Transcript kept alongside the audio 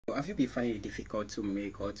Have you been finding it difficult to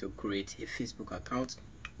make or to create a Facebook account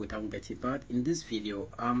without getting banned? In this video,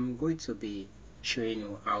 I'm going to be showing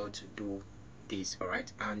you how to do this,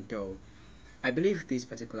 alright? And I believe this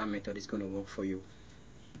particular method is going to work for you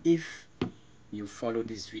if you follow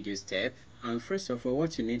this video step. And first of all,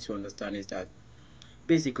 what you need to understand is that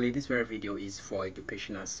basically this very video is for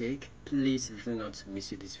educational sake. Please do not miss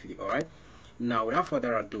this video, alright? Now without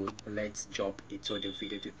further ado, let's jump into the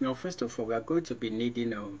video. Now first of all, we are going to be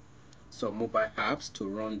needing some mobile apps to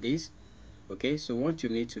run this. Okay, so what you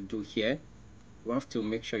need to do here, you have to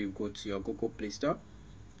make sure you go to your Google Play Store.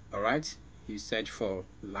 All right, you search for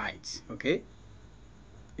Light. Okay,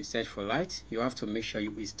 you search for Light. You have to make sure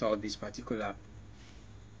you install this particular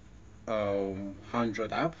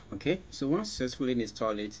 100 app. Okay, so once you successfully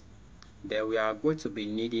install it, then we are going to be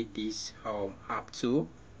needing this app too,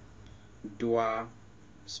 Dual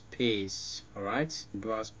Space. All right,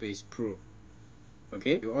 Dual Space Pro.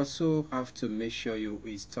 Okay, you also have to make sure you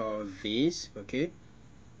install this. Okay,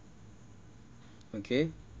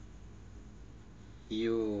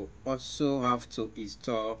 you also have to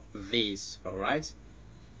install this. All right,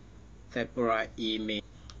 temporary email.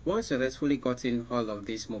 Once successfully gotten all of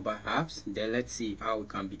these mobile apps, then let's see how we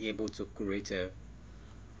can be able to create a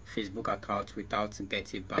Facebook account without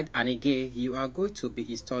getting banned. And again, you are going to be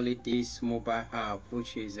installing this mobile app,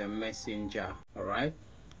 which is a messenger. All right,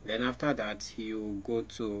 then after that you go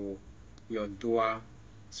to your Dual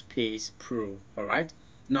Space Pro. All right,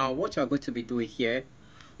 now what you are going to be doing here,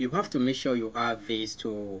 you have to make sure you add this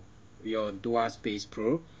to your Dual Space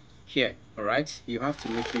Pro here. All right, you have to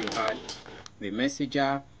make sure you add the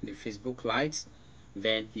messenger, the Facebook Lite,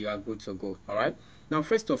 then you are good to go. All right, now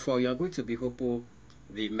first of all, you are going to be open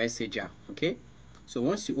the messenger. Okay, so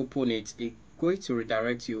once you open it, it's going to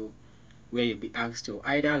redirect you where you'll be asked to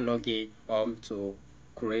either log in or to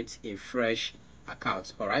create a fresh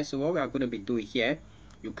account. All right, so what we are going to be doing here,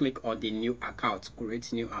 you click on the new account,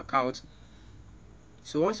 create new account.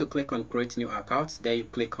 So once you click on create new account, then you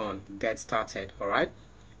click on get started. All right,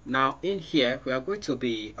 now in here we are going to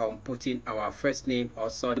be putting our first name.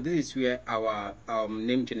 Also, this is where our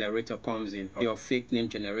name generator comes in, your fake name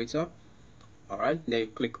generator. All right, then you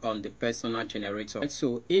click on the personal generator. Right,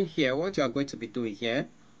 so in here, what you are going to be doing here,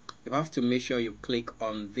 you have to make sure you click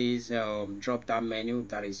on this drop down menu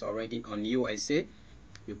that is already on USA.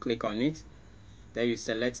 You click on it, then you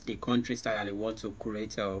select the country style you want to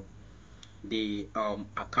create the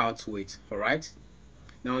account with. All right,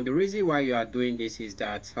 now the reason why you are doing this is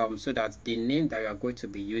that so that the name that you are going to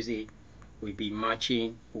be using will be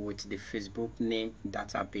matching with the Facebook name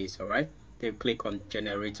database. All right, then click on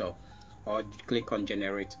generator or click on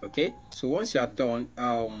generate. Okay, so once you are done,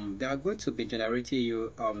 they are going to be generating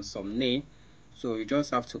you some name, so you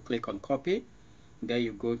just have to click on copy, then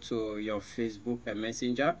you go to your Facebook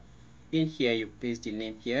messenger. In here you paste the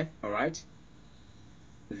name here. All right,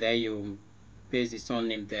 then you paste the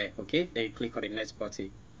surname there. Okay, then you click on the next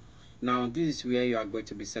button. Now this is where you are going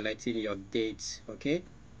to be selecting your dates. Okay,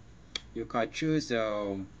 you can choose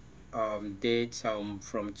dates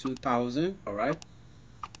from 2000. All right,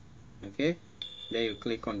 okay, then you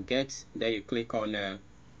click on get, then you click on the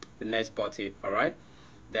next button. All right,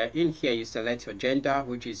 then in here you select your gender,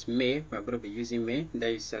 which is male. We're going to be using male.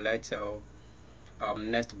 Then you select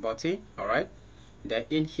next button. All right, then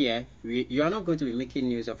in here you are not going to be making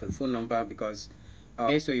use of a phone number because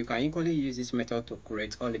okay, so you can equally use this method to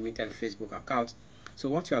create unlimited Facebook accounts. So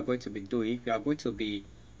what you are going to be doing, you are going to be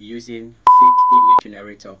using fake image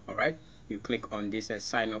generator. All right, you click on this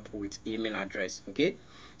sign up with email address. Okay,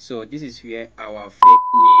 so this is where our fake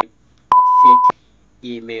name, fake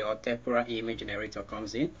email or temporary email generator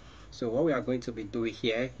comes in. So what we are going to be doing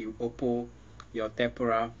here, you open your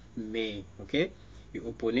temporary mail. Okay, you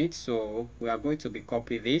open it. So we are going to be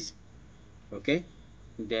copy this. Okay,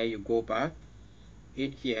 there you go back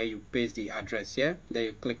in here, you paste the address here, then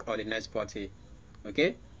you click on the next button.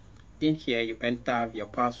 Okay, in here you enter your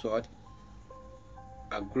password,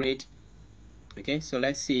 agreed. Okay, so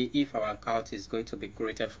let's see if our account is going to be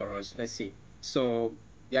created for us. Let's see. So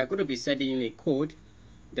they are going to be sending you a code,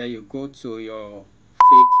 then you go to your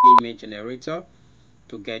fake image generator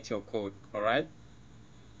to get your code. All right,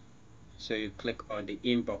 so you click on the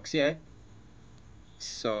inbox here,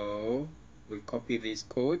 so we copy this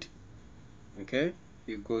code. Okay,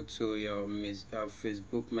 you go to your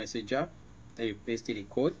Facebook messenger, then you paste the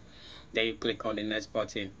code, then you click on the next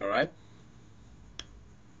button. All right,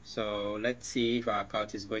 so let's see if our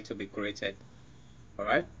account is going to be created. All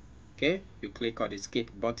right, okay, you click on the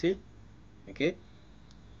skip button. Okay,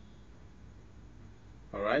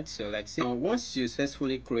 all right, so let's see. Now once you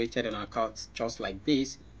successfully created an account just like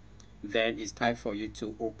this, then it's time for you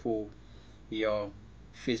to open your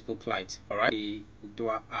Facebook Lite. All right, the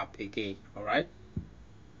Dual app again. All right,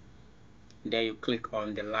 then you click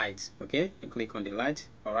on the light. Okay, you click on the light.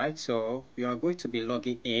 All right, so you are going to be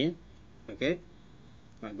logging in. Okay,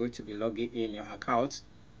 you are going to be logging in your account.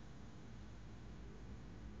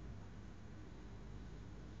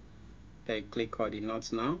 Then you click on the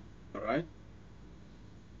not now. All right,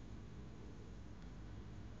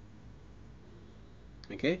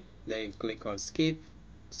 okay, then you click on skip.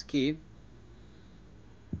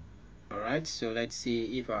 All right, so let's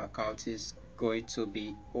see if our account is going to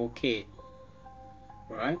be okay.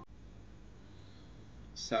 All right,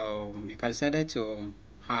 so you can set it to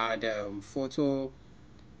add photo,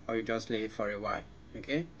 or you just leave it for a while.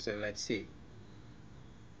 Okay, so let's see.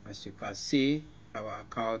 As you can see, our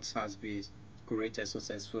account has been created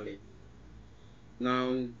successfully.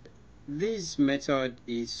 Now this method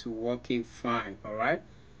is working fine. All right,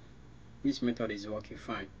 this method is working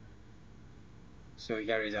fine. So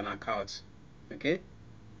here is an account. Okay,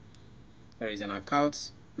 there is an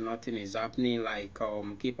account. Nothing is happening, like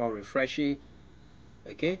keep on refreshing.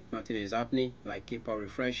 Okay, nothing is happening, like keep on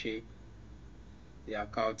refreshing. The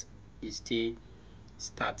account is still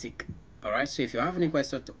static. All right, so if you have any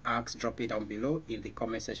questions to ask, drop it down below in the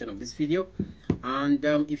comment section of this video. And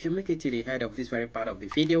if you make it to the end of this very part of the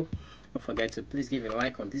video, don't forget to please give a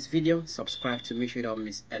like on this video, subscribe to make sure you don't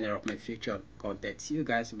miss any of my future content. See you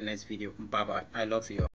guys in the next video. Bye bye. I love you.